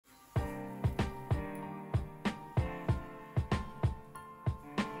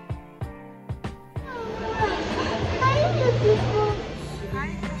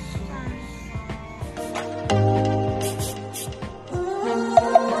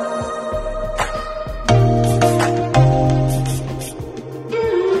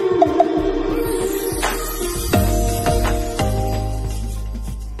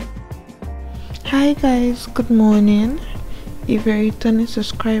good morning. If you're a returning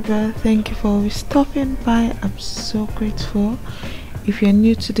subscriber, thank you for always stopping by. I'm so grateful. If you're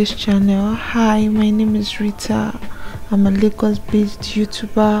new to this channel, hi, my name is Rhita. I'm a Lagos-based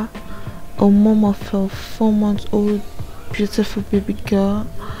YouTuber, a mom of a 4-month-old beautiful baby girl,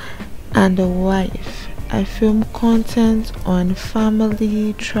 and a wife. I film content on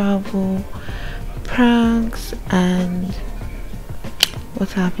family, travel, pranks, and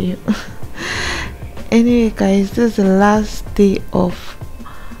what have you. Anyway guys, this is the last day of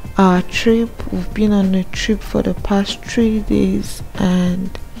our trip. We've been on a trip for the past 3 days and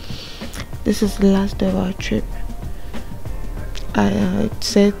this is the last day of our trip. I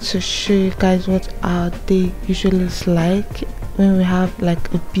said to show you guys what our day usually is like when we have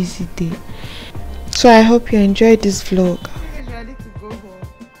like a busy day. So I hope you enjoyed this vlog.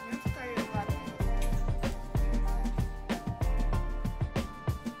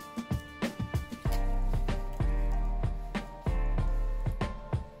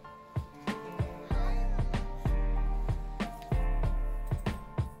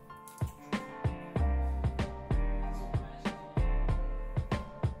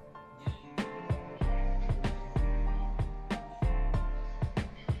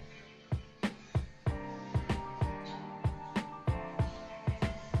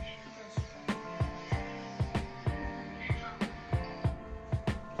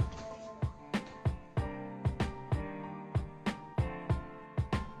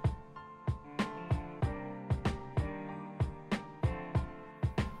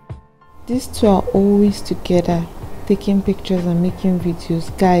 These two are always together, taking pictures and making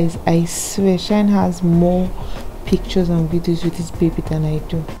videos. Guys, I swear Shine has more pictures and videos with this baby than I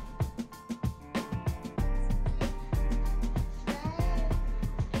do.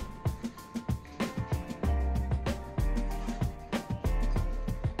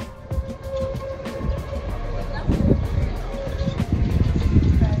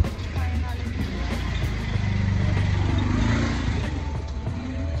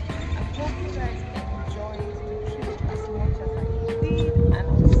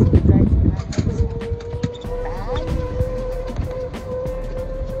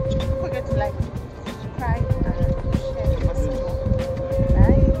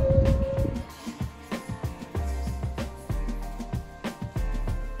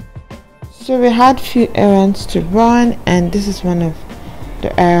 So we had few errands to run, and this is one of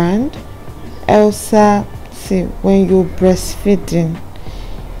the errand. Elsa, see, when you're breastfeeding,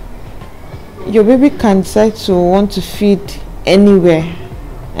 your baby can decide to want to feed anywhere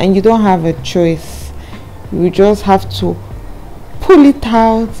and you don't have a choice. You just have to pull it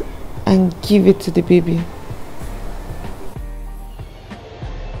out and give it to the baby.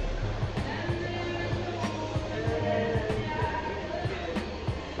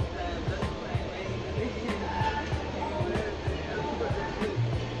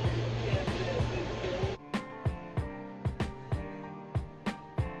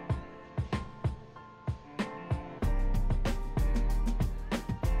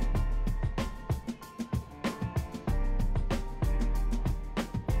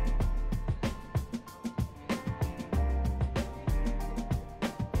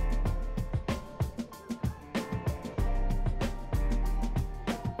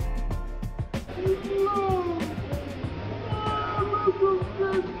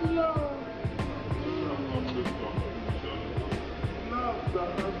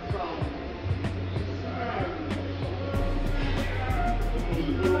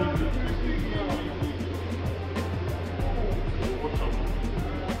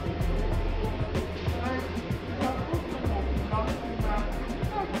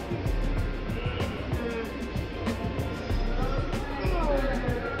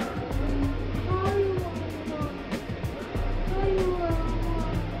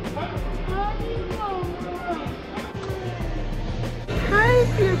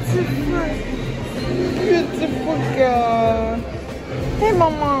 Beautiful girl. Hey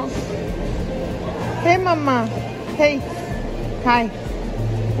mama. Hey mama. Hey. Hi.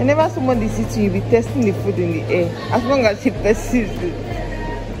 Whenever someone is eating, you'll be testing the food in the air. As long as she perceives it.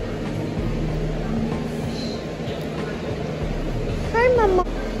 Hi mama.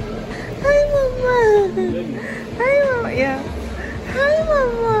 Hi mama. Hi mama. Yeah. Hi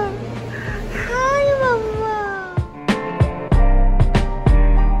mama. Hi mama.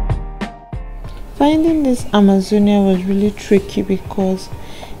 Finding this Amazonia was really tricky because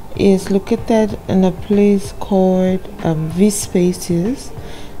it's located in a place called V Spaces.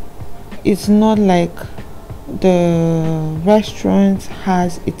 It's not like the restaurant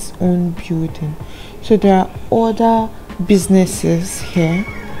has its own building, so there are other businesses here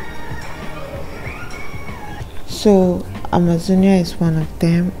So Amazonia is one of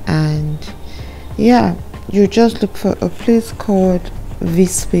them, and yeah, you just look for a place called V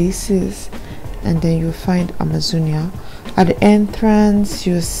Spaces and then you'll find Amazonia. At the entrance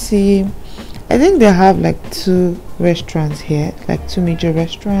you'll see, I think they have like 2 restaurants here, like 2 major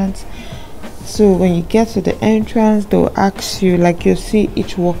restaurants. So when you get to the entrance, they'll ask you, like you'll see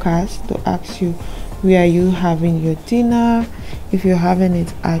each workers, they'll ask you, where are you having your dinner? If you're having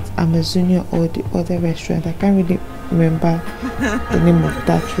it at Amazonia or the other restaurant, I can't really remember the name of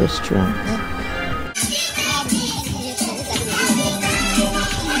that restaurant.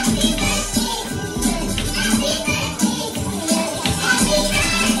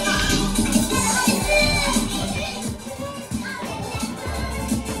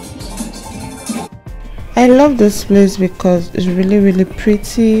 I love this place because it's really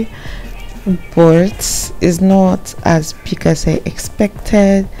pretty, but it's not as big as I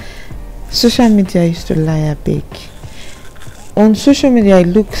expected. Social media used to lie a bit. On social media it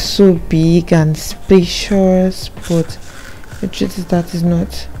looks so big and spacious, but the truth is that is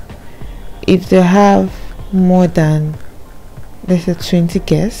not. If they have more than, let's say, 20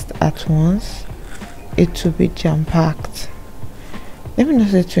 guests at once, it will be jam-packed. Let me not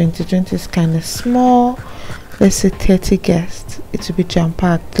say 20 is kind of small. Let's say 30 guests, it will be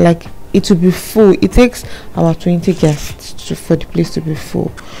jam-packed. Like, it will be full. It takes our 20 guests for the place to be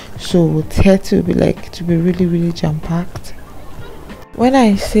full. So 30 will be like, it will be really jam-packed. When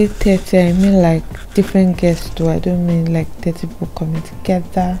I say 30, I mean like different guests too. I don't mean like 30 people coming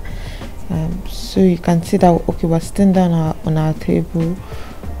together. So you can see that, okay, we're sitting down on our table.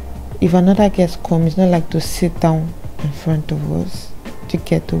 If another guest comes, it's not like to sit down in front of us to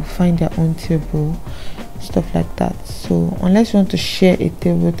get to find their own table, stuff like that. So unless you want to share a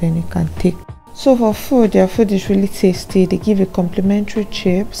table, then you can take. So for food, their food is really tasty. They give you complimentary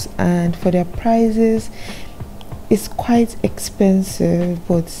chips, and for their prices, it's quite expensive,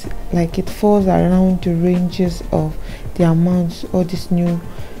 but like it falls around the ranges of the amounts all these new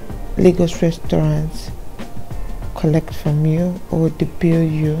Lagos restaurants collect from you, or they bill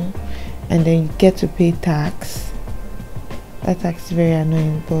you, and then you get to pay tax. That tax is very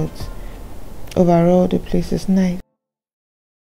annoying, but overall the place is nice.